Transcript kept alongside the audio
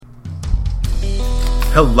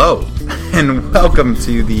Hello, and welcome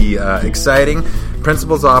to the exciting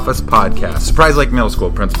Principal's Office podcast. Surprise Lake Middle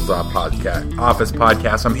School Principal's Office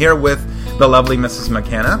podcast. I'm here with the lovely Mrs.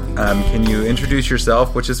 McKenna. Can you introduce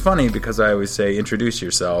yourself? Which is funny because I always say introduce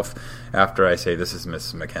yourself after I say this is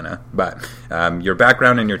Mrs. McKenna. But your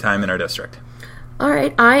background and your time in our district. All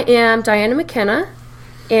right, I am Diana McKenna,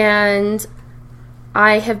 and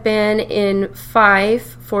I have been in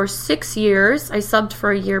Fife for 6 years. I subbed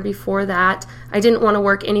for a year before that. I didn't want to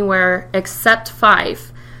work anywhere except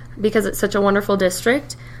Fife because it's such a wonderful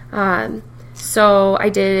district. So I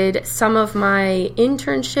did some of my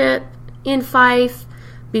internship in Fife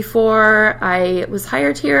before I was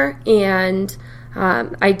hired here, and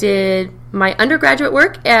I did my undergraduate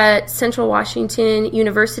work at Central Washington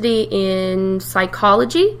University in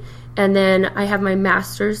psychology, and then I have my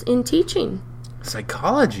master's in teaching.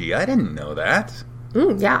 Psychology? I didn't know that.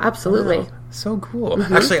 Yeah, absolutely. Wow, so cool.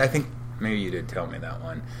 Mm-hmm. Actually, I think maybe you did tell me that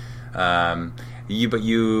one.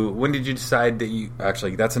 When did you decide that you,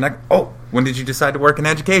 actually, when did you decide to work in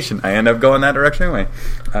education? I end up going that direction anyway.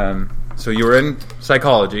 So you were in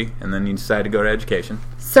psychology, and then you decided to go to education.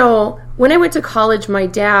 So when I went to college, my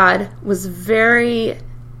dad was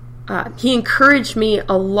he encouraged me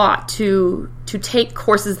a lot to take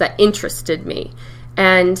courses that interested me.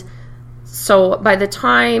 And so by the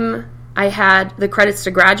time I had the credits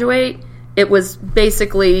to graduate, it was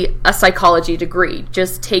basically a psychology degree,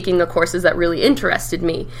 just taking the courses that really interested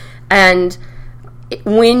me. And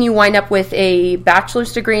when you wind up with a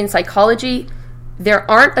bachelor's degree in psychology, there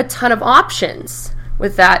aren't a ton of options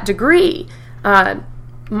with that degree.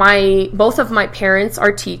 Both of my parents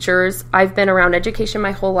are teachers. I've been around education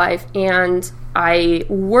my whole life, and I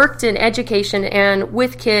worked in education and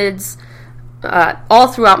with kids all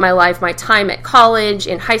throughout my life. My time at college,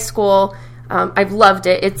 in high school, I've loved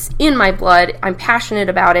it. It's in my blood. I'm passionate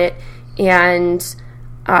about it, and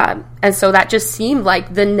so that just seemed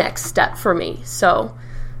like the next step for me. So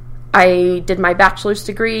I did my bachelor's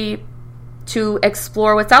degree to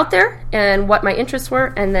explore what's out there and what my interests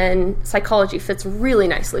were, and then psychology fits really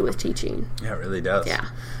nicely with teaching. Yeah, it really does. Yeah,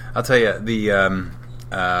 I'll tell you,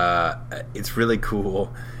 it's really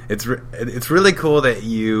cool. It's really cool that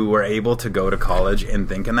you were able to go to college and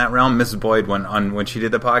think in that realm. Mrs. Boyd, when she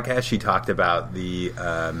did the podcast, she talked about the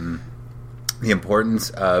importance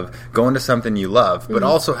of going to something you love, but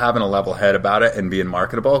also having a level head about it and being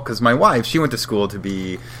marketable. Because my wife, she went to school to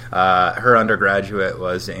be, her undergraduate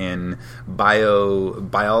was in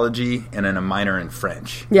biology and then a minor in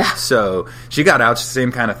French. Yeah. So she got out the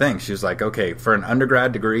same kind of thing. She was like, okay, for an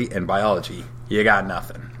undergrad degree in biology, you got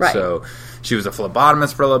nothing. Right. So she was a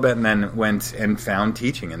phlebotomist for a little bit and then went and found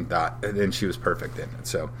teaching and then she was perfect in it.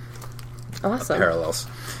 So awesome. Parallels.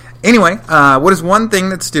 Anyway, what is one thing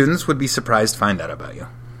that students would be surprised to find out about you?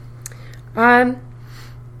 I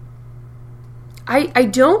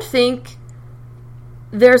don't think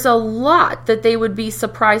there's a lot that they would be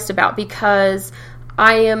surprised about because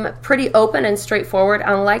I am pretty open and straightforward.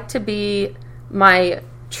 I like to be my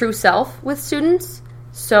true self with students,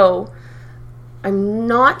 so I'm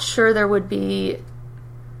not sure there would be...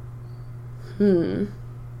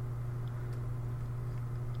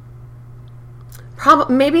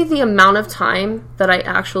 Maybe the amount of time that I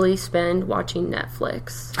actually spend watching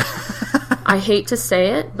Netflix. I hate to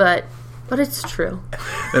say it, but it's true.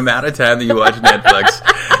 The amount of time that you watch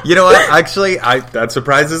Netflix. You know what? Actually, that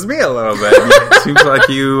surprises me a little bit. It seems like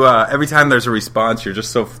you, every time there's a response, you're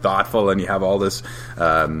just so thoughtful and you have all this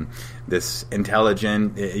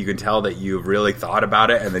intelligent, you can tell that you've really thought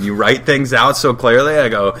about it, and then you write things out so clearly. I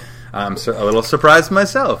go, I'm a little surprised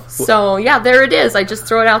myself. So, yeah, there it is. I just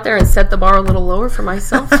throw it out there and set the bar a little lower for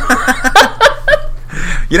myself.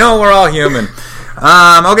 You know, we're all human.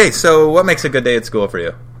 Okay, so what makes a good day at school for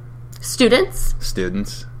you? Students.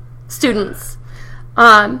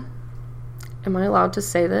 Am I allowed to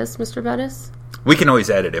say this, Mr. Bettis? We can always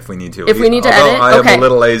edit if we need to. If we need to edit? I am a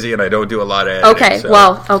little lazy and I don't do a lot of editing. Okay, so.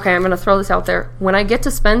 I'm going to throw this out there. When I get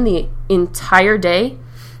to spend the entire day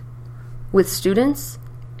with students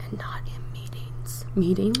and not in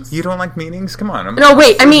meetings. You don't like meetings? Come on. I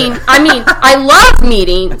love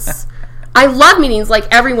meetings. I love meetings like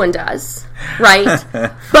everyone does, right?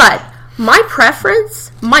 But my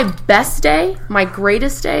preference, my best day, my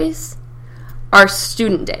greatest days are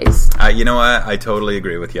student days. You know what? I totally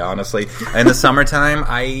agree with you, honestly. In the summertime,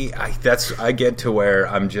 I get to where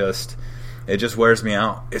I'm just... It just wears me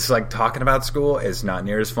out. It's like talking about school is not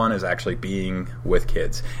near as fun as actually being with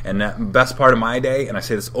kids. And the best part of my day, and I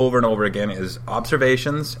say this over and over again, is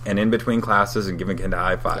observations and in between classes and giving kids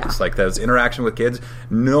high fives. Yeah. Like those interaction with kids.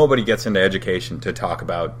 Nobody gets into education to talk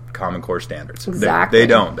about Common Core standards. Exactly. They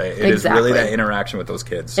don't. It is really that interaction with those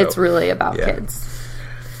kids. So, it's really about kids.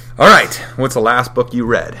 All right. What's the last book you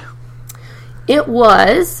read? It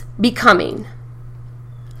was Becoming,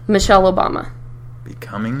 Michelle Obama.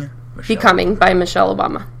 Becoming by Michelle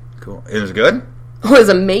Obama. Cool. It was good? It was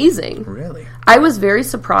amazing. Really? I was very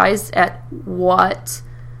surprised at what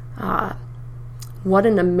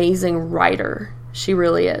an amazing writer she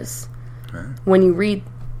really is. Right. When you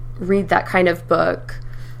read that kind of book,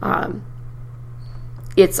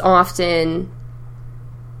 it's often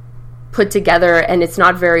put together, and it's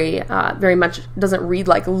not very much, doesn't read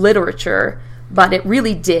like literature, but it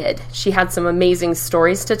really did. She had some amazing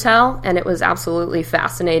stories to tell, and it was absolutely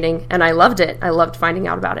fascinating, and I loved it. I loved finding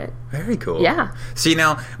out about it. Very cool. Yeah. See,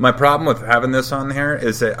 now, my problem with having this on here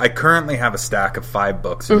is that I currently have a stack of 5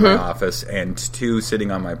 books in my office and 2 sitting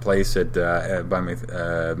on my place by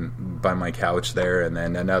my couch there, and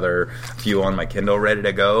then another few on my Kindle ready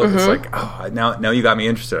to go. It's like, oh, now you got me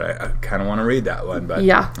interested. I kind of want to read that one. But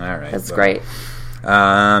yeah, all right, that's great.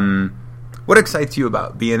 What excites you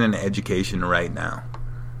about being in education right now?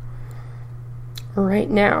 Right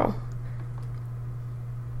now,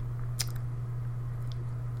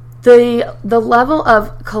 the level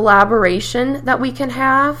of collaboration that we can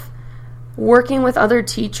have, working with other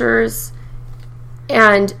teachers,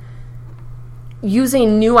 and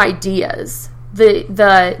using new ideas.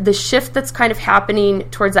 The shift that's kind of happening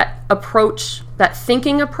towards that approach, that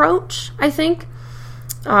thinking approach, I think.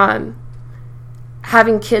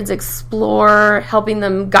 Having kids explore, helping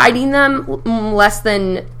them, guiding them, less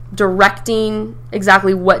than directing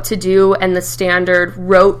exactly what to do, and the standard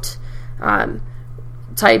rote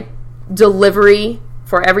type delivery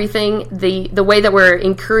for everything. The way that we're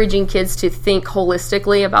encouraging kids to think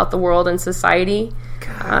holistically about the world and society.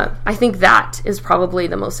 I think that is probably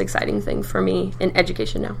the most exciting thing for me in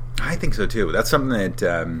education now. I think so too. That's something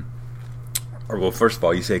that... well, first of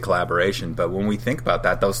all, you say collaboration, but when we think about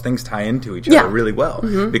that, those things tie into each other really well.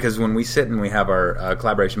 Because when we sit and we have our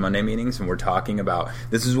Collaboration Monday meetings and we're talking about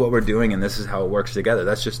this is what we're doing and this is how it works together,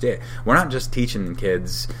 that's just it. We're not just teaching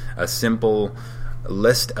kids a simple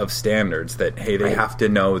list of standards that, hey, they have to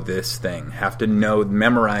know this thing, have to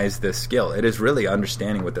memorize this skill. It is really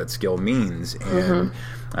understanding what that skill means. And,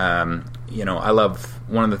 I love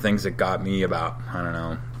one of the things that got me about,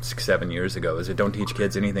 6-7 years ago is that don't teach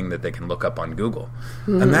kids anything that they can look up on Google.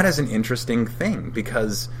 And that is an interesting thing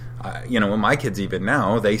because, when my kids even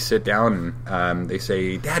now, they sit down and they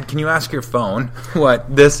say, Dad, can you ask your phone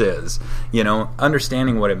what this is?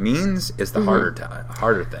 Understanding what it means is the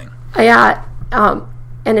harder thing. Yeah,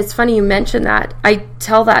 and it's funny you mention that. I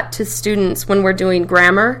tell that to students when we're doing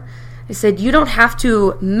grammar. I said, you don't have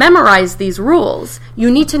to memorize these rules. You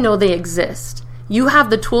need to know they exist. You have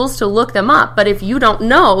the tools to look them up, but if you don't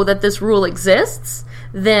know that this rule exists,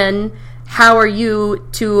 then how are you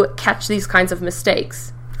to catch these kinds of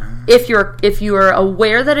mistakes? If you're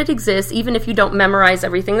aware that it exists, even if you don't memorize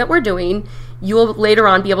everything that we're doing, you will later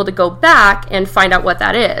on be able to go back and find out what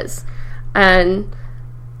that is. And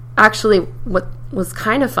actually, what was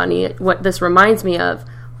kind of funny, what this reminds me of,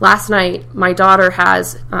 last night my daughter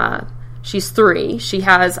has, she's 3, she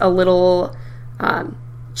has a little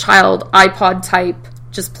child iPod type,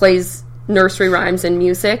 just plays nursery rhymes and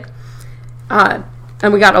music, and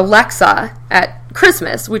we got Alexa at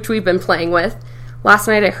Christmas, which we've been playing with. Last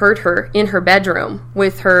night I heard her in her bedroom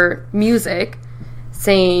with her music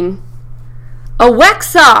saying,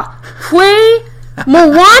 Alexa, play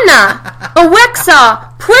Moana!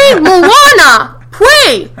 Alexa, play Moana!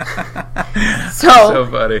 Play! So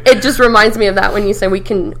funny. It just reminds me of that when you say we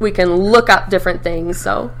can look up different things.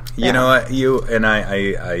 So you know what, you and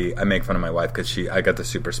I make fun of my wife because I got the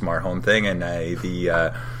super smart home thing, and I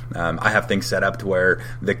have things set up to where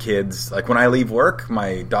the kids, like when I leave work,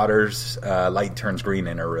 my daughter's light turns green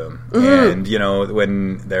in her room, and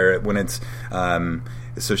when it's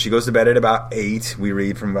so she goes to bed at about 8. We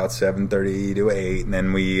read from about 7:30 to 8, and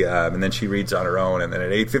then she reads on her own, and then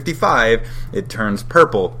at 8:55 it turns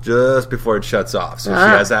purple just before it shuts off. So she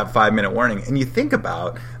has that 5-minute warning. And you think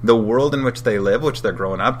about the world in which they live, which they're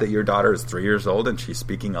growing up. That your daughter is 3 years old and she's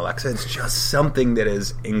speaking Alexa. It's just something that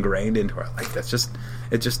is ingrained into her life.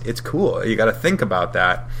 It's cool. You got to think about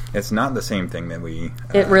that. It's not the same thing that we.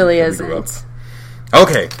 It really isn't.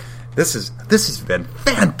 Okay. This has been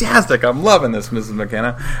fantastic. I'm loving this, Mrs.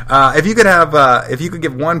 McKenna. If you could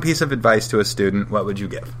give one piece of advice to a student, what would you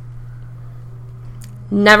give?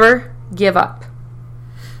 Never give up.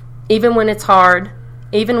 Even when it's hard,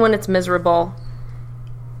 even when it's miserable,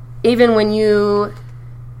 even when you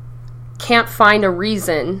can't find a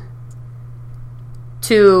reason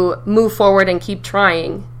to move forward and keep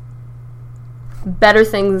trying, better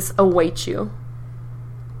things await you.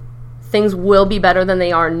 Things will be better than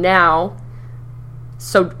they are now,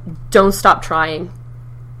 so don't stop trying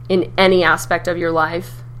in any aspect of your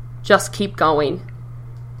life. Just keep going.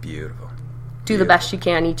 Beautiful. Do the best you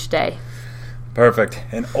can each day. Perfect.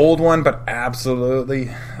 An old one, but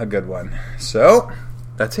absolutely a good one. So,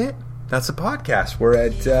 that's it. That's the podcast. We're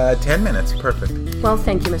at 10 minutes. Perfect. Well,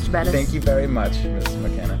 thank you, Mr. Bettis. Thank you very much, Mrs.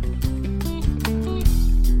 McKenna.